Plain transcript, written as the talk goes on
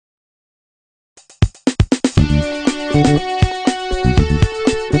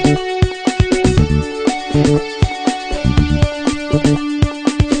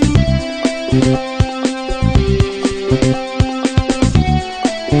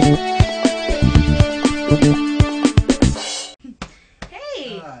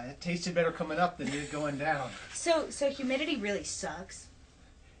It tasted better coming up than it did going down. So humidity really sucks.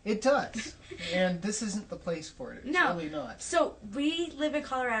 It does. And this isn't the place for it. It's really not. So we live in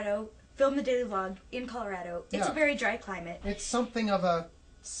Colorado, film the daily vlog in Colorado. It's a very dry climate. It's something of a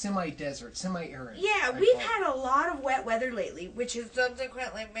semi-desert, semi-arid. Yeah, we've had a lot of wet weather lately, which has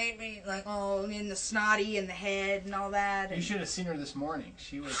subsequently made me like, oh, in the snotty and the head and all that. You should have seen her this morning.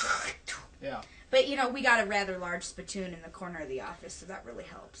 She was, yeah. But, you know, we got a rather large spittoon in the corner of the office, so that really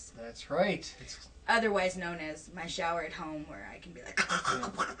helps. That's right. It's otherwise known as my shower at home, where I can be like...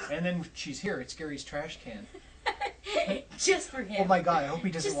 And then she's here. It's Gary's trash can. Just for him. Oh, my God. I hope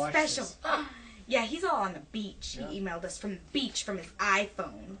he doesn't watch special. this. Yeah, he's all on the beach. Yeah. He emailed us from the beach from his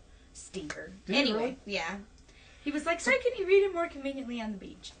iPhone. Stinker. Anyway, yeah. He was like, "Sir, can you read it more conveniently on the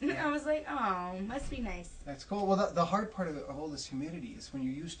beach?" I was like, "Oh, must be nice." That's cool. Well, the hard part of all this humidity is when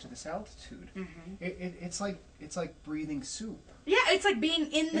you're used to this altitude. It's like breathing soup. Yeah, it's like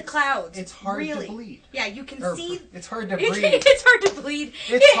being in the clouds. It's hard to bleed. Yeah, you can see. It's hard to breathe. It's hard to bleed.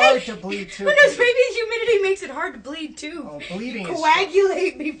 It's hard to bleed too. Who knows? Maybe humidity makes it hard to bleed too. Oh, bleeding. You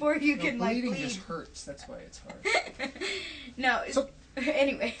coagulate before you can bleed. Bleeding just hurts. That's why it's hard. No. So,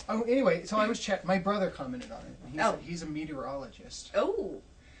 anyway. Oh, anyway. So I was chatting. My brother commented on it. He's a meteorologist. Oh.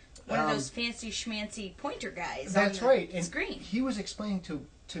 One of those fancy schmancy pointer guys. That's right. And screen. He was explaining to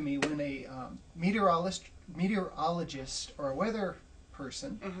me when a meteorologist or a weather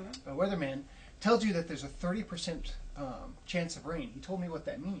person, a weatherman, tells you that there's a 30% chance of rain. He told me what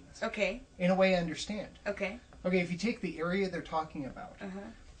that means. Okay. In a way I understand. Okay. Okay, if you take the area they're talking about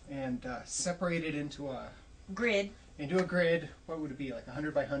and separate it into a grid. Into a grid, what would it be, like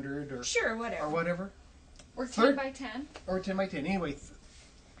 100 by 100 or sure, whatever. Or whatever. Or 10 by 10. Or 10 by 10. Anyway,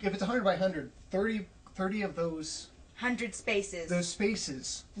 if it's 100 by 100, 30 of those 100 spaces. Those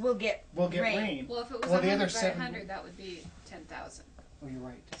spaces will get rain. Well, if it was 100 by 100, that would be 10,000. Oh, you're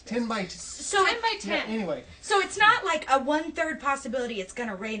right. 10 by 10. So 10 by 10. Yeah, anyway. So it's not like a 1/3 possibility it's going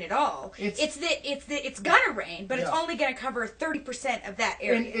to rain at all. It's going to rain, but it's only going to cover 30% of that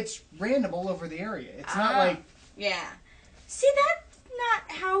area. And it's random all over the area. It's not like... Yeah. See, that's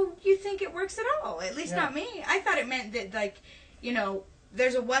not how you think it works at all. At least not me. I thought it meant that, like, you know,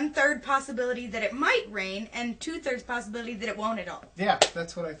 there's a 1/3 possibility that it might rain and 2/3 possibility that it won't at all. Yeah,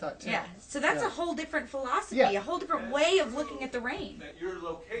 that's what I thought too. Yeah, so that's a whole different philosophy, a whole different way of looking at the rain. At your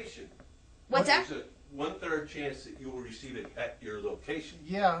location. What's that? There's a 1/3 chance that you will receive it at your location.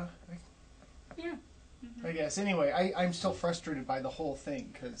 Yeah. Yeah. I guess. Anyway, I'm still frustrated by the whole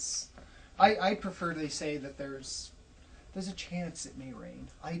thing because I prefer they say that there's a chance it may rain.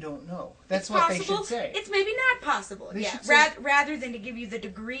 I don't know. That's what they should say. It's maybe not possible. Rather than to give you the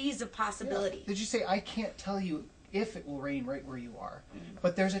degrees of possibility. Yeah. Did you say I can't tell you if it will rain right where you are,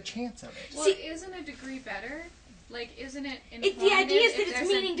 but there's a chance of it? Well, isn't a degree better? Like, isn't it informative? The idea is that it's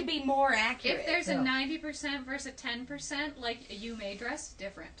meaning to be more accurate. If there's a 90% versus 10%, like, you may dress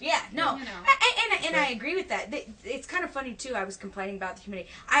different. Yeah, no. You know. And I agree with that. It's kind of funny, too. I was complaining about the humidity.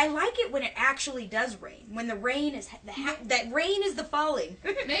 I like it when it actually does rain. When the rain is... that rain is the falling.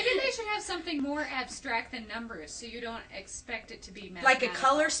 Maybe they should have something more abstract than numbers, so you don't expect it to be mathematical. Like a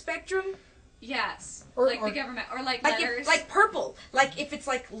color spectrum? Yes. Or the government. Or like letters. Like purple. Like if it's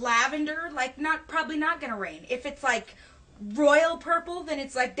like lavender, like probably not going to rain. If it's like royal purple, then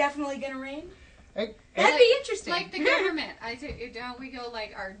it's like definitely going to rain. That'd be interesting. Like the government. Don't we go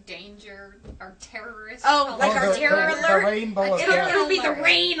like our danger, our terrorist? Oh, like our terror alert? The rainbow It'll be the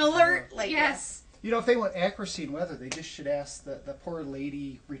rain alert. Like yes. You know, if they want accuracy in weather, they just should ask the poor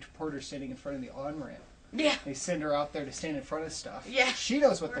lady reporter standing in front of the on-ramp. Yeah. They send her out there to stand in front of stuff. Yeah. She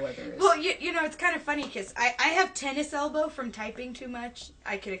knows what the weather is. Well, you know, it's kind of funny because I have tennis elbow from typing too much.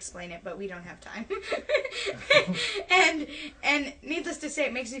 I could explain it, but we don't have time. and needless to say,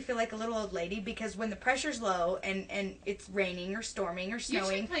 it makes me feel like a little old lady because when the pressure's low and it's raining or storming or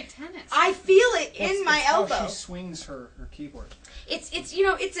snowing. You should play tennis. I feel it in my elbow. How she swings her keyboard. It's you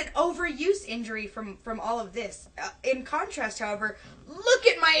know, it's an overuse injury from all of this. In contrast, however, look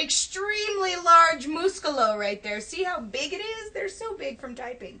at my extremely large musculo right there. See how big it is? They're so big from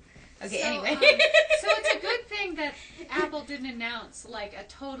typing. Okay, anyway. So it's a good thing that Apple didn't announce like a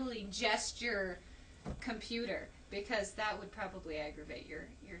totally gesture computer because that would probably aggravate your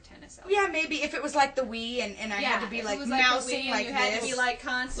tennis elbow. Yeah, maybe if it was like the Wii and I had to be like mousing like you this. had to be like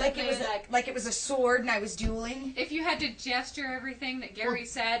constantly like it was a sword and I was dueling. If you had to gesture everything that Gary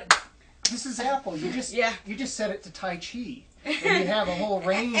said, This is Apple. You just Yeah. you just set it to Tai Chi, and you have a whole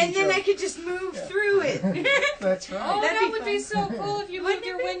range. And then of, I could just move through it. That's right. Oh, That'd that be would be fun. so cool if you Wouldn't moved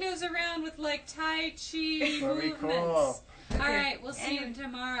your it be? windows around with like Tai Chi That'd be movements. cool. All right, we'll see you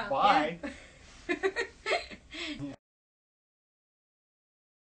tomorrow. Bye.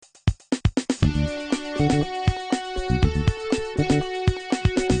 Yeah.